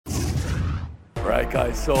Right,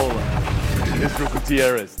 guys, Sola, Israel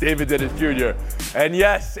Gutierrez, David Dennis Jr., and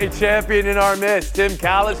yes, a champion in our midst, Tim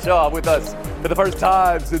Kalishaw, with us for the first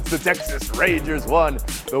time since the Texas Rangers won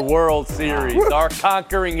the World Series. Our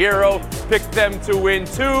conquering hero picked them to win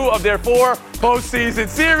 2 of their 4 postseason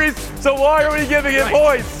series, so why are we giving it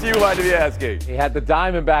points, you might be asking? He had the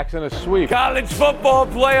Diamondbacks in a sweep. College football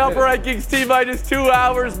playoff rankings, T-minus 2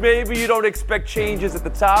 hours. Maybe you don't expect changes at the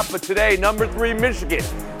top, but today, number 3, Michigan.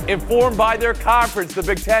 Informed by their conference, the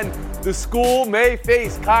Big Ten, the school may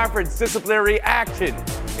face conference disciplinary action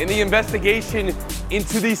in the investigation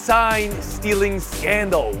into the sign-stealing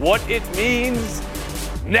scandal. What it means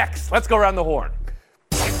next. Let's go around the horn.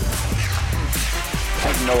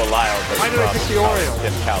 Noah Lyles. Why did I pick the Orioles?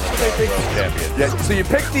 Tim Kalishaw, world champion. Yeah, so you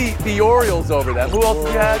picked the Orioles over them. Who else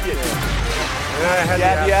did you have? You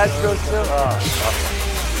had the Astros too?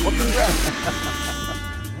 Well, congrats.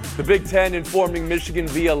 The Big Ten informing Michigan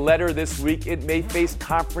via letter this week it may face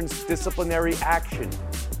conference disciplinary action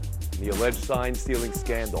in the alleged sign-stealing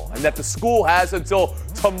scandal, and that the school has until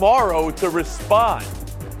tomorrow to respond.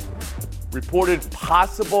 Reported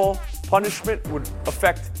possible punishment would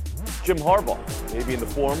affect Jim Harbaugh, maybe in the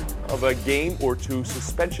form of a game or 2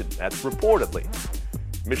 suspension. That's reportedly.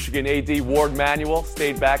 Michigan AD Ward Manuel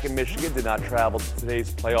stayed back in Michigan, did not travel to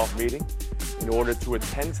today's playoff meeting in order to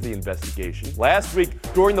attend to the investigation. Last week,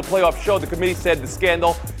 during the playoff show, the committee said the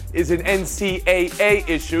scandal is an NCAA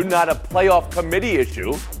issue, not a playoff committee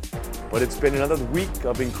issue. But it's been another week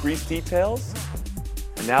of increased details.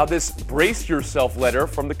 And now this brace yourself letter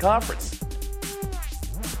from the conference.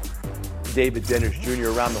 David Dennis Jr.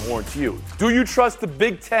 around the horn to you. Do you trust the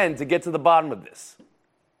Big Ten to get to the bottom of this?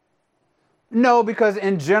 No, because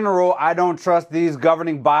in general, I don't trust these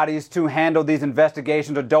governing bodies to handle these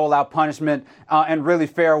investigations or dole out punishment in really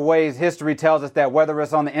fair ways. History tells us that whether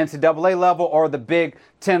it's on the NCAA level or the Big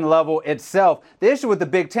Ten level itself, the issue with the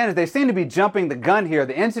Big Ten is they seem to be jumping the gun here.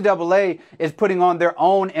 The NCAA is putting on their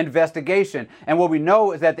own investigation. And what we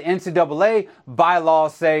know is that the NCAA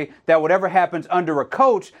bylaws say that whatever happens under a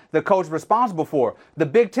coach, the coach is responsible for. The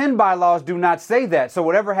Big Ten bylaws do not say that. So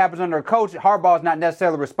whatever happens under a coach, Harbaugh is not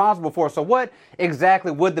necessarily responsible for. So what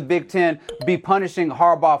exactly would the Big Ten be punishing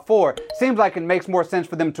Harbaugh for? Seems like it makes more sense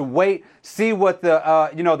for them to wait, see what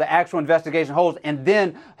the actual investigation holds, and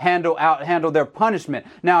then handle their punishment.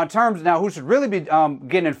 Now, who should really be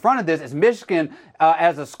getting in front of this is Michigan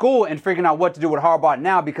as a school and figuring out what to do with Harbaugh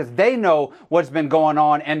now, because they know what's been going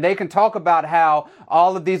on, and they can talk about how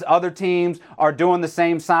all of these other teams are doing the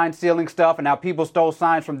same sign stealing stuff and how people stole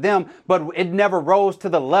signs from them, but it never rose to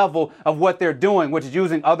the level of what they're doing, which is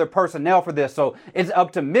using other personnel for this. So it's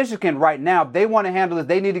up to Michigan right now. If they want to handle this,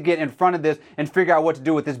 they need to get in front of this and figure out what to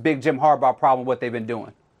do with this big Jim Harbaugh problem, what they've been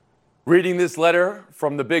doing. Reading this letter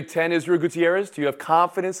from the Big Ten, Israel Gutierrez, do you have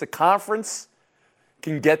confidence the conference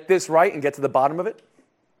can get this right and get to the bottom of it?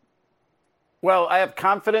 Well, I have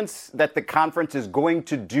confidence that the conference is going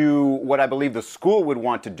to do what I believe the school would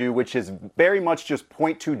want to do, which is very much just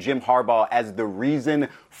point to Jim Harbaugh as the reason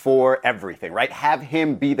for everything, right? Have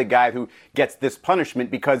him be the guy who gets this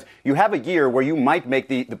punishment, because you have a year where you might make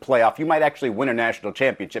the playoff. You might actually win a national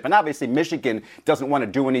championship. And obviously, Michigan doesn't want to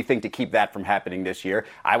do anything to keep that from happening this year.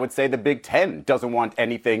 I would say the Big Ten doesn't want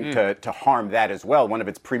anything to harm that as well, one of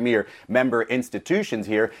its premier member institutions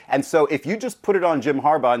here. And so if you just put it on Jim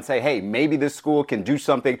Harbaugh and say, hey, maybe this school can do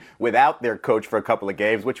something without their coach for a couple of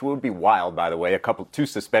games, which would be wild, by the way, 2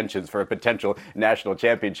 suspensions for a potential national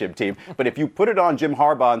championship team. But if you put it on Jim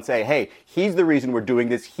Harbaugh and say, hey, he's the reason we're doing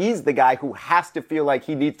this, he's the guy who has to feel like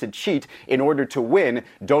he needs to cheat in order to win,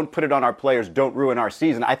 don't put it on our players, don't ruin our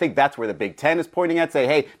season. I think that's where the Big Ten is pointing at, say,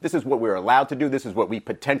 hey, this is what we're allowed to do, this is what we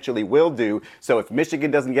potentially will do. So if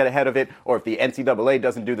Michigan doesn't get ahead of it, or if the NCAA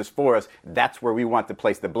doesn't do this for us, that's where we want to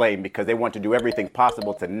place the blame, because they want to do everything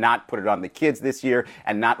possible to not put it on the kids this year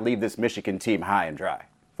and not leave this Michigan team high and dry.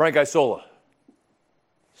 Frank Isola.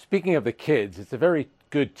 Speaking of the kids, it's a very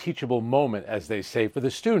good teachable moment, as they say, for the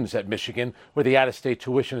students at Michigan, where the out-of-state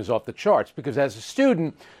tuition is off the charts. Because as a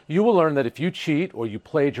student, you will learn that if you cheat or you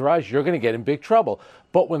plagiarize, you're going to get in big trouble.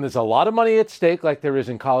 But when there's a lot of money at stake, like there is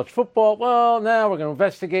in college football, well, now we're going to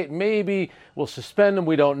investigate. Maybe we'll suspend them.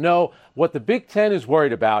 We don't know. What the Big Ten is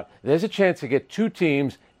worried about, there's a chance to get 2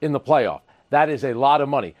 teams in the playoff. That is a lot of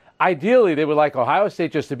money. Ideally, they would like Ohio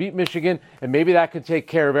State just to beat Michigan, and maybe that could take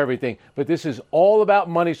care of everything. But this is all about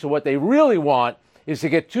money, so what they really want is to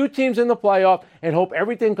get 2 teams in the playoff and hope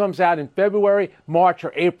everything comes out in February, March,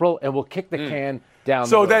 or April, and we'll kick the can down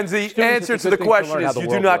the road. So then the answer to the question is you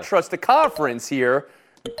do not trust the conference here.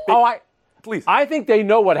 Please. I think they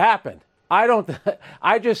know what happened.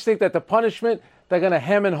 I just think that the punishment they're going to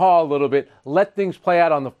hem and haw a little bit, let things play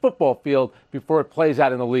out on the football field before it plays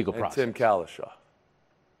out in the legal process. Tim Kalishaw.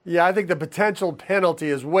 Yeah, I think the potential penalty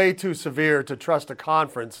is way too severe to trust a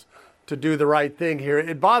conference to do the right thing here.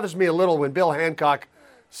 It bothers me a little when Bill Hancock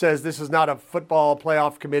says this is not a football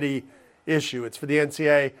playoff committee issue. It's for the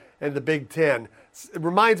NCAA and the Big Ten. It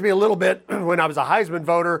reminds me a little bit when I was a Heisman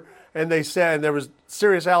voter and they said there was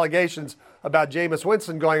serious allegations about Jameis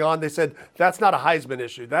Winston going on. They said, that's not a Heisman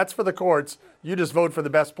issue. That's for the courts. You just vote for the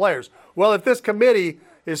best players. Well, if this committee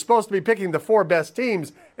is supposed to be picking the 4 best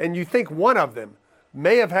teams and you think one of them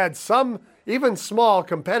may have had some, even small,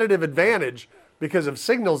 competitive advantage because of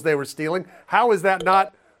signals they were stealing, how is that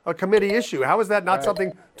not a committee issue? How is that not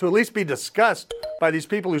something to at least be discussed by these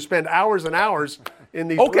people who spend hours and hours in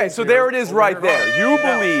these Okay, so there it is right there. You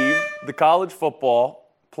believe the college football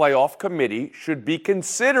playoff committee should be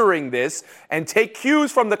considering this and take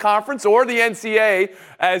cues from the conference or the NCAA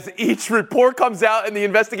as each report comes out and the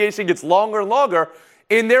investigation gets longer and longer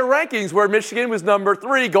in their rankings, where Michigan was number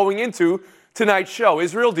 3 going into tonight's show.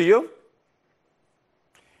 Israel, do you?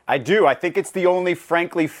 I do. I think it's the only,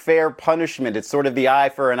 frankly, fair punishment. It's sort of the eye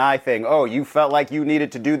for an eye thing. Oh, you felt like you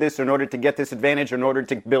needed to do this in order to get this advantage, in order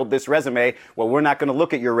to build this resume. Well, we're not going to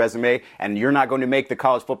look at your resume, and you're not going to make the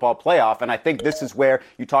college football playoff. And I think this is where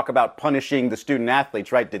you talk about punishing the student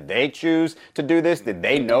athletes, right? Did they choose to do this? Did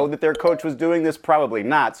they know that their coach was doing this? Probably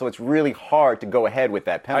not. So it's really hard to go ahead with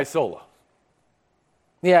that penalty. Isola.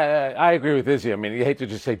 Yeah, I agree with Izzy. I mean, you hate to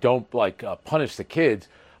just say don't punish the kids,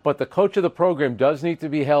 but the coach of the program does need to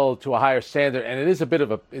be held to a higher standard. And it's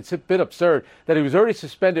a bit absurd that he was already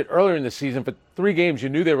suspended earlier in the season for 3 games you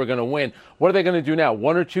knew they were going to win. What are they going to do now?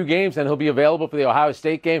 1 or 2 games, and he'll be available for the Ohio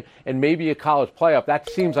State game and maybe a college playoff. That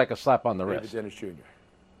seems like a slap on the wrist. Dennis Jr.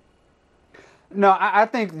 No, I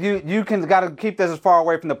think you got to keep this as far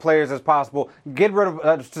away from the players as possible. Get rid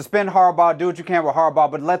of, suspend Harbaugh, do what you can with Harbaugh,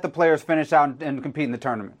 but let the players finish out and compete in the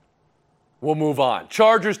tournament. We'll move on.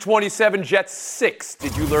 Chargers 27, Jets 6.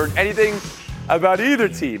 Did you learn anything about either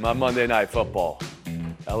team on Monday Night Football?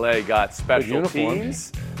 LA got special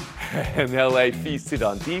teams, and LA feasted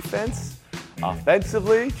on defense.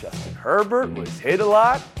 Offensively, Justin Herbert was hit a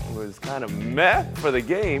lot, was kind of meh for the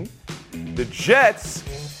game. The Jets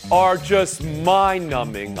are just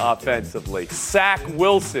mind-numbing offensively. Zach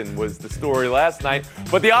Wilson was the story last night,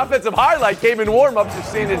 but the offensive highlight came in warm-ups. You're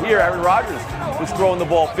seeing it here. Aaron Rodgers was throwing the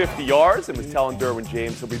ball 50 yards and was telling Derwin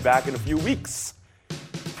James he'll be back in a few weeks.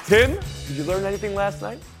 Tim, did you learn anything last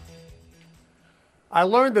night? I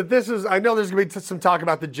learned that I know there's going to be some talk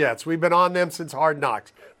about the Jets. We've been on them since Hard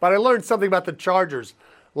Knocks. But I learned something about the Chargers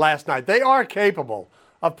last night. They are capable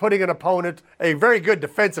of putting an opponent, a very good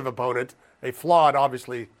defensive opponent, a flawed,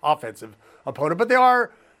 obviously, offensive opponent, but they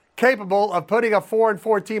are capable of putting a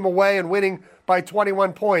 4-4 team away and winning by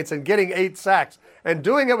 21 points and getting 8 sacks and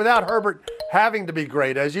doing it without Herbert having to be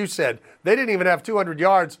great. As you said, they didn't even have 200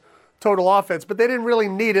 yards total offense, but they didn't really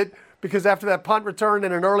need it because after that punt return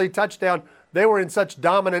and an early touchdown, they were in such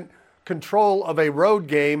dominant control of a road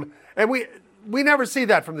game. And we never see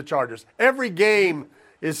that from the Chargers. Every game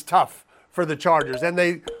is tough for the Chargers, and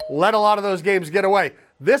they let a lot of those games get away.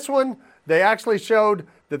 This one, they actually showed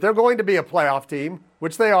that they're going to be a playoff team,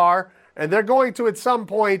 which they are, and they're going to, at some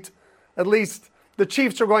point, at least the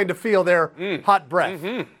Chiefs are going to feel their hot breath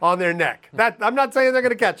on their neck. I'm not saying they're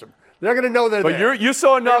going to catch them. They're going to know they're there. But you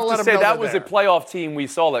saw enough to say that was a playoff team. We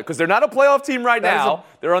saw that because they're not a playoff team right now.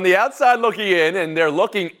 They're on the outside looking in, and they're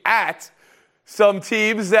looking at some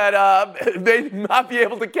teams that may not be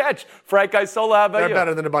able to catch. Frank Isola, how about you? They're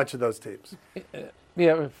better than a bunch of those teams.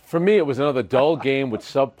 Yeah, for me, it was another dull game with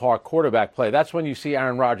subpar quarterback play. That's when you see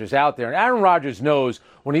Aaron Rodgers out there. And Aaron Rodgers knows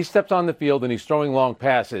when he steps on the field and he's throwing long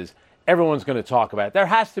passes, everyone's going to talk about it. There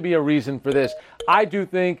has to be a reason for this. I do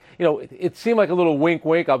think, it seemed like a little wink,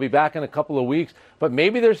 I'll be back in a couple of weeks, but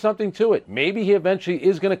maybe there's something to it. Maybe he eventually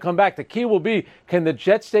is going to come back. The key will be, can the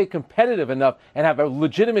Jets stay competitive enough and have a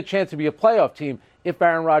legitimate chance to be a playoff team if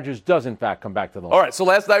Aaron Rodgers does, in fact, come back to the line? All right, so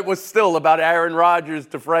last night was still about Aaron Rodgers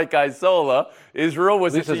to Frank Isola. Israel,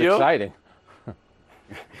 was it to you? Exciting.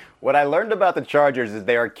 What I learned about the Chargers is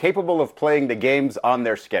they are capable of playing the games on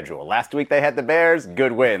their schedule. Last week they had the Bears,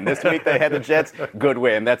 good win. This week they had the Jets, good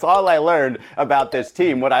win. That's all I learned about this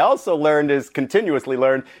team. What I also continuously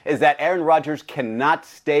learned, is that Aaron Rodgers cannot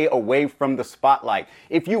stay away from the spotlight.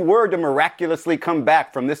 If you were to miraculously come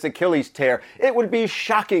back from this Achilles tear, it would be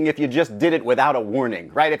shocking if you just did it without a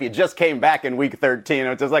warning, right? If you just came back in week 13,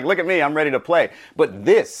 it's just like, look at me, I'm ready to play. But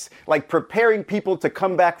this, like preparing people to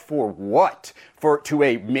come back for what? to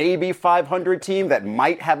a maybe 500 team that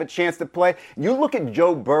might have a chance to play. You look at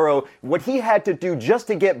Joe Burrow, what he had to do just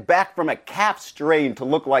to get back from a calf strain to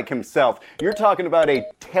look like himself. You're talking about a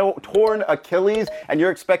torn Achilles, and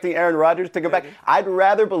you're expecting Aaron Rodgers to go back. I'd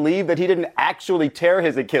rather believe that he didn't actually tear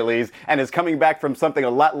his Achilles and is coming back from something a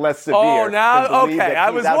lot less severe. Oh, now, okay. I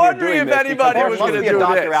was wondering if anybody was going to do this. There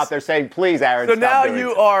must be a doctor out there saying, please, Aaron, so stop now doing you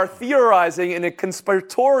this. are theorizing in a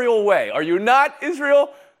conspiratorial way. Are you not,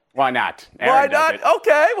 Israel? Why not? Why not?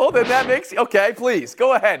 Okay, well, then that makes... Okay, please,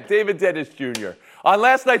 go ahead. David Dennis Jr. On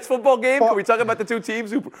last night's football game, can we talk about the two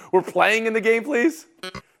teams who were playing in the game, please?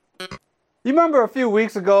 You remember a few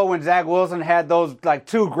weeks ago when Zach Wilson had those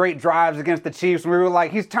two great drives against the Chiefs, and we were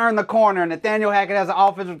like, he's turned the corner, and Nathaniel Hackett has an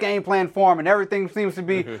offensive game plan for him, and everything seems to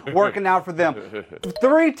be working out for them.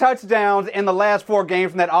 3 touchdowns in the last 4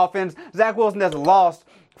 games from that offense. Zach Wilson has lost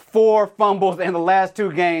 4 fumbles in the last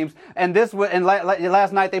 2 games, and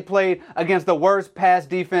last night they played against the worst pass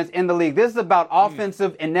defense in the league. This is about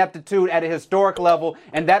offensive ineptitude at a historic level,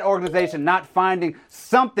 and that organization not finding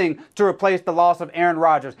something to replace the loss of Aaron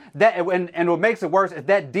Rodgers. And what makes it worse is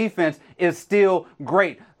that defense is still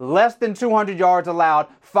great. Less than 200 yards allowed,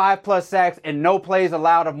 5+ sacks, and no plays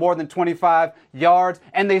allowed of more than 25 yards,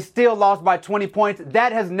 and they still lost by 20 points.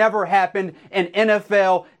 That has never happened in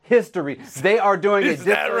NFL history. They are doing it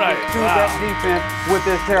that right? to that defense with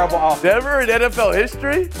this terrible offense. Never in NFL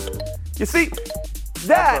history? You see,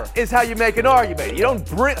 that is how you make an argument. You don't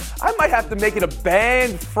bring... I might have to make it a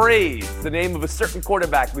banned phrase, the name of a certain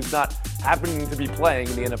quarterback who's not happening to be playing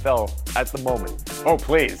in the NFL at the moment. Oh,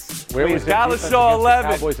 please. Where was Dallas Shaw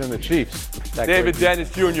 11. Cowboys and the Chiefs. David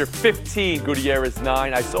Dennis Jr. 15. Gutierrez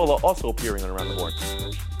 9. Isola also appearing on Around the Horn.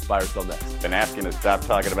 Spire still next. Been asking to stop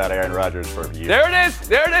talking about Aaron Rodgers for a year. There it is.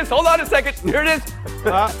 There it is. Hold on a second. Here it is.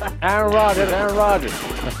 Aaron Rodgers.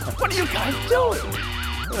 What are you guys doing?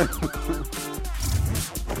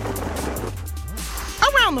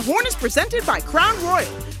 Around the Horn is presented by Crown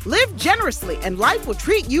Royal. Live generously and life will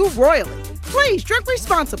treat you royally. Please drink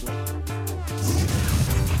responsibly.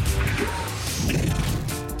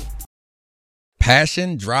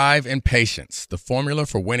 Passion, drive, and patience. The formula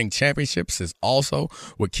for winning championships is also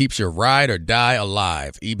what keeps your ride or die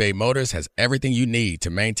alive. eBay Motors has everything you need to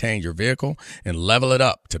maintain your vehicle and level it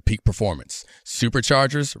up to peak performance.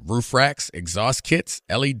 Superchargers, roof racks, exhaust kits,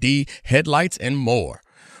 LED headlights, and more.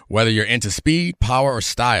 Whether you're into speed, power, or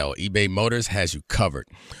style, eBay Motors has you covered.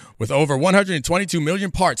 With over 122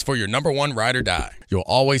 million parts for your number one ride or die, you'll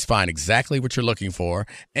always find exactly what you're looking for.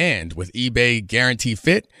 And with eBay Guarantee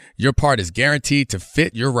Fit, your part is guaranteed to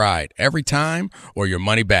fit your ride every time or your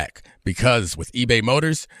money back. Because with eBay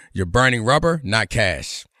Motors, you're burning rubber, not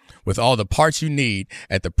cash. With all the parts you need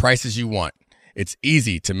at the prices you want, it's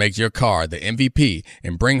easy to make your car the MVP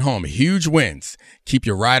and bring home huge wins. Keep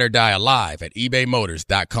your ride or die alive at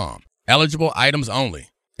ebaymotors.com. Eligible items only.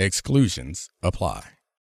 Exclusions apply.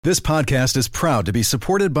 This podcast is proud to be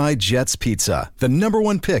supported by Jets Pizza, the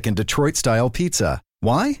 #1 pick in Detroit-style pizza.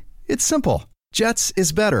 Why? It's simple. Jets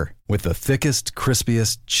is better. With the thickest,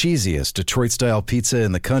 crispiest, cheesiest Detroit-style pizza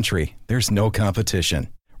in the country, there's no competition.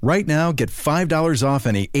 Right now, get $5 off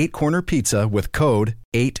any 8-corner pizza with code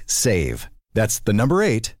 8SAVE. That's the number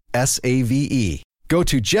 8, S-A-V-E. Go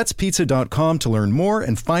to jetspizza.com to learn more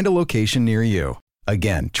and find a location near you.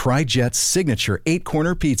 Again, try Jet's signature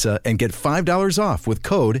 8-corner pizza and get $5 off with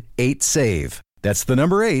code 8SAVE. That's the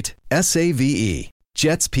number 8, S-A-V-E.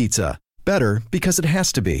 Jet's Pizza. Better because it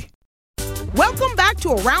has to be. Welcome back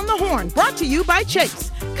to Around the Horn, brought to you by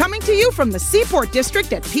Chase. Coming to you from the Seaport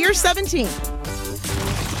District at Pier 17.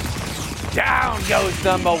 Down goes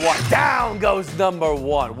number 1. Down goes number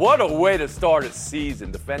 1. What a way to start a season.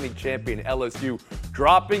 Defending champion LSU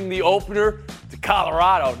dropping the opener to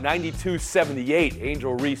Colorado, 92-78.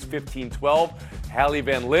 Angel Reese, 15-12. Hallie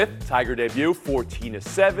Van Lith, Tiger debut,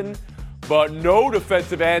 14-7. But no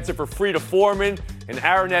defensive answer for Frida Foreman and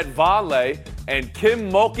Aronette Vonleh. And Kim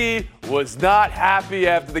Mulkey was not happy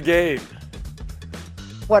after the game.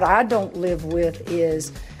 What I don't live with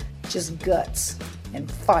is just guts and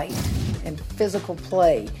fight and physical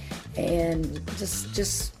play, and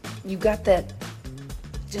just you got that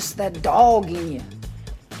dog in you,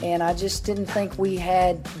 and I just didn't think we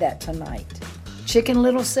had that tonight. Chicken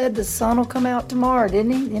Little said the sun will come out tomorrow,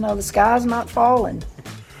 didn't he? You know, the sky's not falling.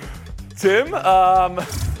 Tim,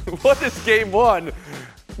 what does game 1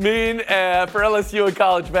 mean for LSU in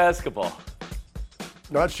college basketball?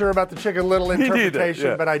 Not sure about the Chicken Little interpretation,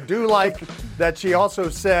 yeah. But I do like that she also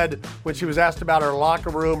said, when she was asked about her locker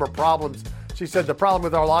room or problems, she said the problem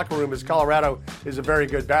with our locker room is Colorado is a very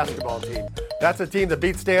good basketball team. That's a team that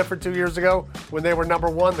beat Stanford 2 years ago when they were number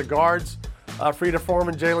 1, the guards. Frida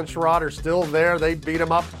Foreman, Jalen Sherrod are still there. They beat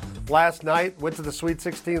them up last night. Went to the Sweet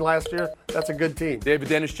 16 last year. That's a good team. David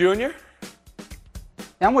Dennis Jr.?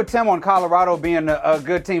 I'm with Tim on Colorado being a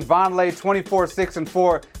good team. Vonleh,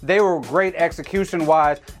 24-6-4. They were great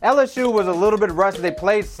execution-wise. LSU was a little bit rusty. They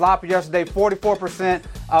played sloppy yesterday,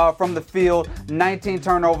 44% from the field, 19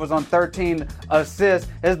 turnovers on 13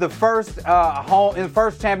 assists. It's the first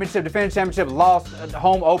defending championship loss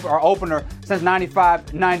opener since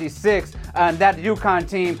 95-96. And that UConn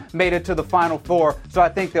team made it to the Final Four, so I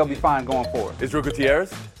think they'll be fine going forward. Israel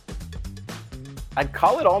Gutierrez? I'd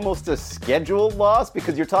call it almost a scheduled loss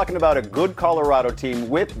because you're talking about a good Colorado team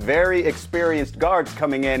with very experienced guards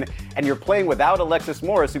coming in, and you're playing without Alexis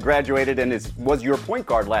Morris, who graduated and was your point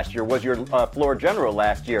guard last year, was your floor general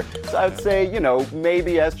last year. So I would say,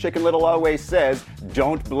 maybe as Chicken Little always says,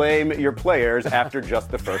 don't blame your players after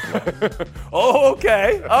just the first one. Oh,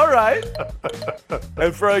 okay. All right.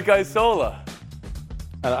 And Frank Isola.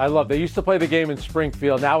 I love. They used to play the game in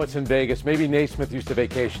Springfield. Now it's in Vegas. Maybe Naismith used to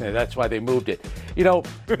vacation there. That's why they moved it.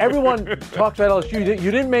 Everyone talks about LSU.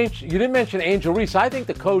 You didn't mention Angel Reese. I think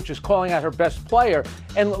the coach is calling out her best player.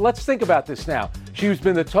 And let's think about this now. She's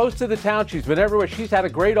been the toast of the town. She's been everywhere. She's had a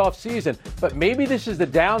great offseason. But maybe this is the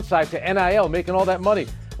downside to NIL, making all that money.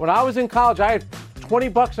 When I was in college, I had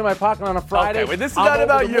 $20 in my pocket on a Friday. Okay, well, this is not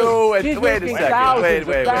about you. She's wait a making second.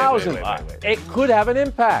 Thousands. Wait. It could have an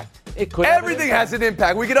impact. Everything has an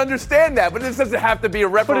impact. We can understand that, but this doesn't have to be a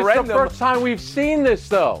referendum. But it's the first time we've seen this,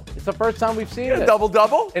 though. It's the first time we've seen this.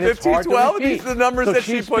 Double-double, 15-12. These are the numbers so that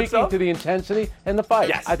she puts up. She's speaking to the intensity and the fight.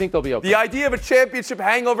 Yes. I think they'll be okay. The idea of a championship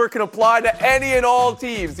hangover can apply to any and all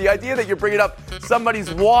teams. The idea that you're bringing up somebody's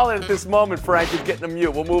wallet at this moment, Frank, is getting a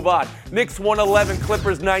mute. We'll move on. Knicks 111,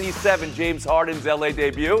 Clippers 97. James Harden's L.A.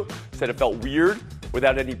 debut said it felt weird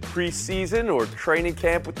without any preseason or training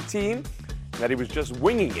camp with the team, that he was just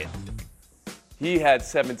winging it. He had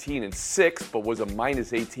 17 and 6, but was a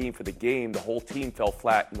minus 18 for the game. The whole team fell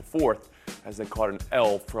flat in the fourth as they caught an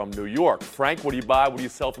L from New York. Frank, what do you buy? What do you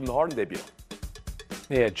sell from the Harden debut?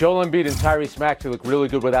 Yeah, Joel Embiid and Tyrese Maxey look really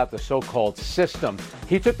good without the so-called system.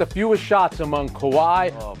 He took the fewest shots among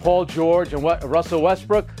Kawhi, Paul George, and Russell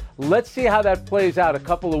Westbrook. Let's see how that plays out a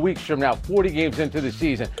couple of weeks from now, 40 games into the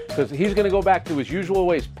season, because he's going to go back to his usual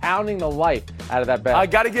ways, pounding the life out of that basket. I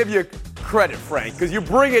got to give you credit, Frank, because you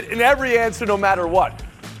bring it in every answer no matter what.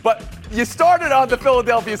 But you started on the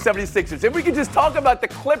Philadelphia 76ers. If we could just talk about the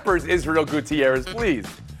Clippers, Israel Gutierrez, please.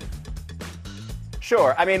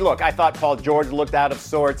 Sure. I mean, look, I thought Paul George looked out of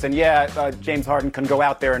sorts, and James Harden can go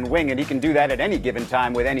out there and wing, and he can do that at any given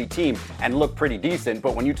time with any team and look pretty decent.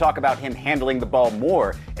 But when you talk about him handling the ball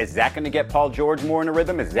more, is that going to get Paul George more in a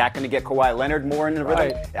rhythm? Is that going to get Kawhi Leonard more in a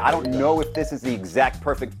rhythm? I don't know if this is the exact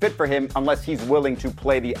perfect fit for him unless he's willing to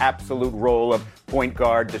play the absolute role of point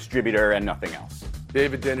guard, distributor, and nothing else.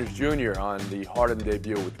 David Dennis Jr. on the Harden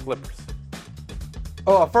debut with the Clippers.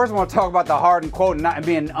 Oh, first I want to talk about the Harden quote and not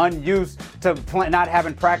being unused to not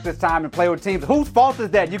having practice time and play with teams. Whose fault is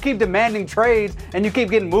that? You keep demanding trades and you keep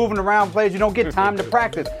getting moving around players. You don't get time to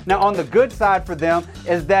practice. Now, on the good side for them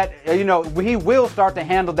is that, he will start to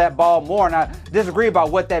handle that ball more. And I disagree about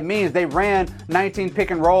what that means. They ran 19 pick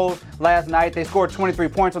and rolls last night. They scored 23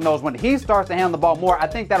 points on those. When he starts to handle the ball more, I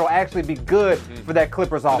think that'll actually be good for that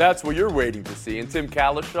Clippers offense. That's what you're waiting to see. And Tim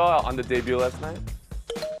Kalishaw on the debut last night?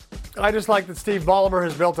 I just like that Steve Ballmer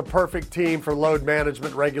has built a perfect team for load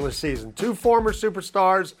management regular season. 2 former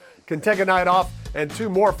superstars can take a night off, and 2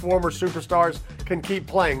 more former superstars can keep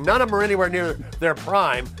playing. None of them are anywhere near their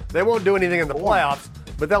prime. They won't do anything in the playoffs,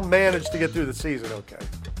 but they'll manage to get through the season okay.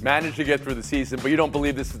 Manage to get through the season, but you don't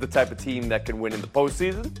believe this is the type of team that can win in the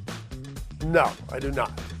postseason? No, I do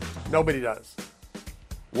not. Nobody does.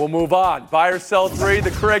 We'll move on. Buy or sell 3,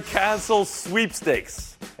 the Craig Counsell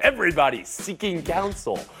sweepstakes. Everybody's seeking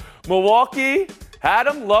counsel. Milwaukee had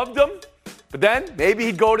him, loved him, but then maybe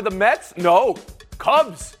he'd go to the Mets? No.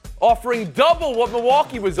 Cubs offering double what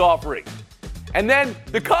Milwaukee was offering. And then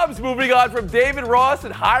the Cubs moving on from David Ross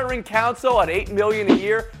and hiring Counsell at $8 million a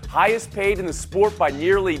year, highest paid in the sport by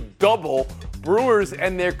nearly double. Brewers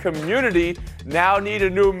and their community now need a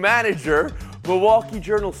new manager. Milwaukee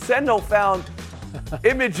Journal Sentinel found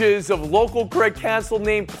images of local Craig Counsell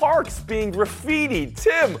named parks being graffitied.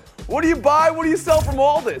 Tim, what do you buy? What do you sell from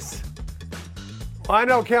all this? I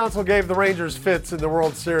know Counsell gave the Rangers fits in the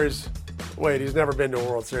World Series. Wait, he's never been to a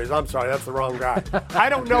World Series. I'm sorry, that's the wrong guy. I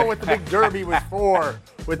don't know what the big derby was for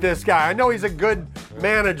with this guy. I know he's a good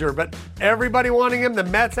manager, but everybody wanting him, the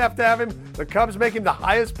Mets have to have him, the Cubs make him the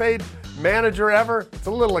highest paid manager ever. It's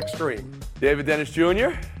a little extreme. David Dennis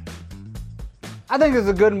Jr.? I think it's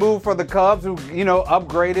a good move for the Cubs who,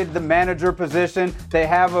 upgraded the manager position. They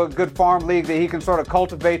have a good farm league that he can sort of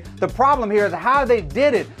cultivate. The problem here is how they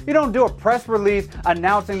did it. You don't do a press release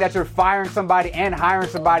announcing that you're firing somebody and hiring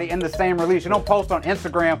somebody in the same release. You don't post on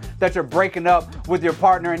Instagram that you're breaking up with your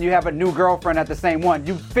partner and you have a new girlfriend at the same one.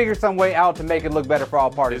 You figure some way out to make it look better for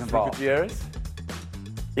all parties involved. Gutierrez?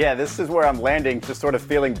 Yeah, this is where I'm landing, just sort of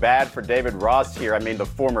feeling bad for David Ross here. I mean, the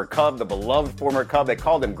former Cub, the beloved former Cub, they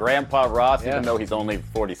called him Grandpa Ross, even though he's only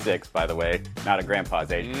 46, by the way, not a grandpa's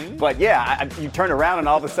age. Mm-hmm. But yeah, you turn around and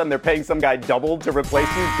all of a sudden they're paying some guy double to replace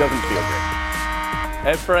you. Doesn't feel great.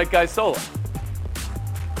 And Frank Isola.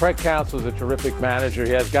 Craig Counsell is a terrific manager.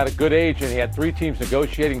 He has got a good agent. He had 3 teams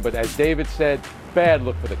negotiating, but as David said, bad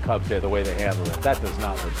look for the Cubs there, the way they handle it. That does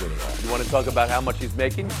not look good at all. You want to talk about how much he's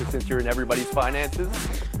making, since you're in everybody's finances?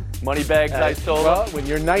 Moneybags, Isola? Well, when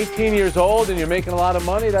you're 19 years old and you're making a lot of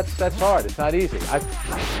money, that's hard. It's not easy.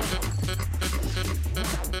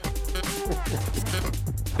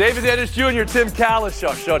 David Ennis Jr., Tim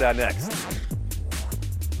Kalishaw. Showdown next.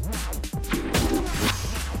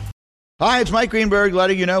 Hi, it's Mike Greenberg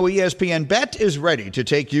letting you know ESPN Bet is ready to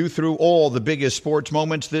take you through all the biggest sports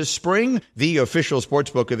moments this spring. The official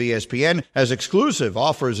sportsbook of ESPN has exclusive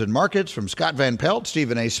offers and markets from Scott Van Pelt,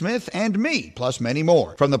 Stephen A. Smith, and me, plus many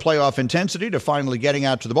more. From the playoff intensity to finally getting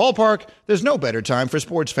out to the ballpark, there's no better time for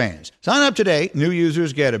sports fans. Sign up today. New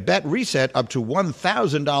users get a bet reset up to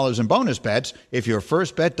 $1,000 in bonus bets if your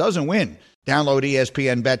first bet doesn't win. Download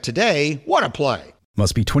ESPN Bet today. What a play.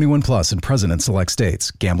 Must be 21 plus and present in select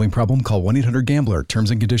states. Gambling problem? Call 1-800-GAMBLER. Terms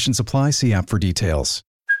and conditions apply. See app for details.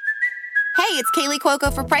 Hey, it's Kaylee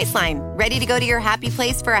Cuoco for Priceline. Ready to go to your happy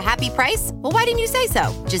place for a happy price? Well, why didn't you say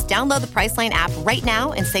so? Just download the Priceline app right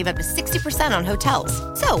now and save up to 60% on hotels.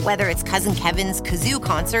 So whether it's Cousin Kevin's Kazoo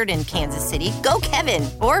Concert in Kansas City, go Kevin,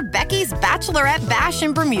 or Becky's Bachelorette Bash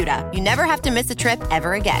in Bermuda, you never have to miss a trip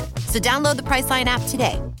ever again. So download the Priceline app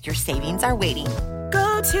today. Your savings are waiting.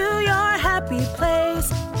 Go to your happy place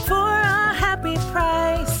for a happy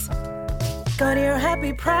price. Go to your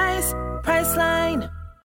happy price, Priceline.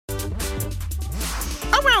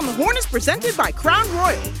 Around the Horn is presented by Crown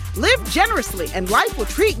Royal. Live generously and life will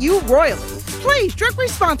treat you royally. Please drink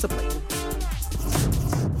responsibly.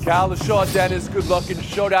 Kalishaw, Dennis, good luck in the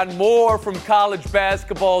showdown. More from college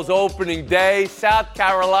basketball's opening day. South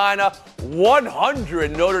Carolina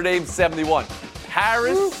 100, Notre Dame 71.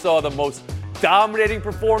 Harris saw the most dominating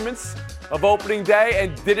performance of opening day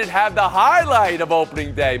and didn't have the highlight of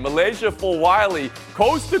opening day. Malaysia Fulwiley,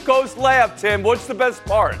 coast-to-coast layup. Tim, what's the best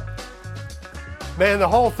part? Man, the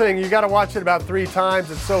whole thing, you got to watch it about 3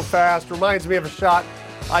 times. It's so fast. Reminds me of a shot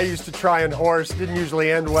I used to try in horse. Didn't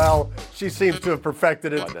usually end well. She seems to have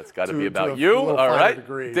perfected it. Well, that's got to be about you. All right.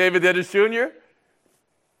 Degree. David Ennis Jr.?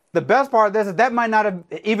 The best part of this is that might not have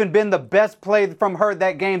even been the best play from her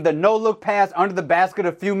that game. The no-look pass under the basket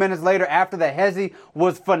a few minutes later after the hezzy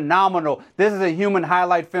was phenomenal. This is a human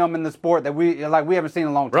highlight film in the sport that we haven't seen in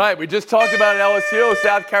a long time. Right, we just talked about it at LSU,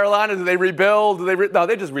 South Carolina. Do they rebuild? No,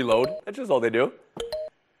 they just reload. That's just all they do.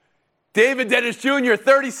 David Dennis Jr.,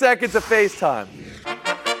 30 seconds of FaceTime.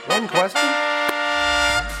 One question?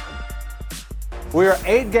 We are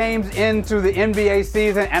 8 games into the NBA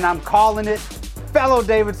season, and I'm calling it. Fellow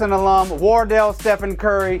Davidson alum, Wardell Stephen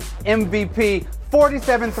Curry, MVP,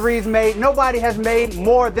 47 threes made. Nobody has made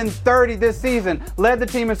more than 30 this season. Led the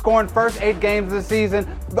team in scoring first 8 games of the season.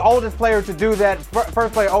 The oldest player to do that,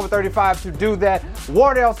 first player over 35 to do that.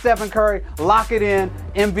 Wardell Stephen Curry, lock it in,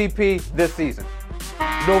 MVP this season.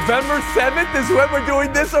 November 7th is when we're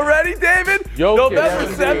doing this already, David?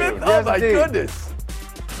 November 7th? Oh, my goodness.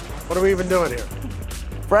 What are we even doing here?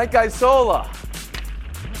 Frank Isola,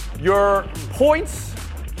 your points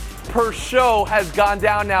per show has gone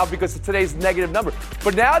down now because of today's negative number.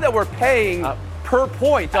 But now that we're paying per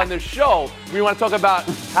point on this show, we want to talk about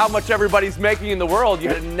how much everybody's making in the world. You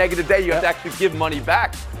had a negative day. You have to actually give money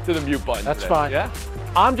back to the mute button. That's today. fine. Yeah?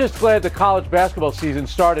 I'm just glad the college basketball season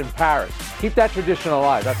started in Paris. Keep that tradition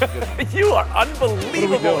alive. That's a good one. You are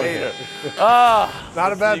unbelievable hater.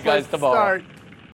 Not a bad see you guys place to tomorrow. start.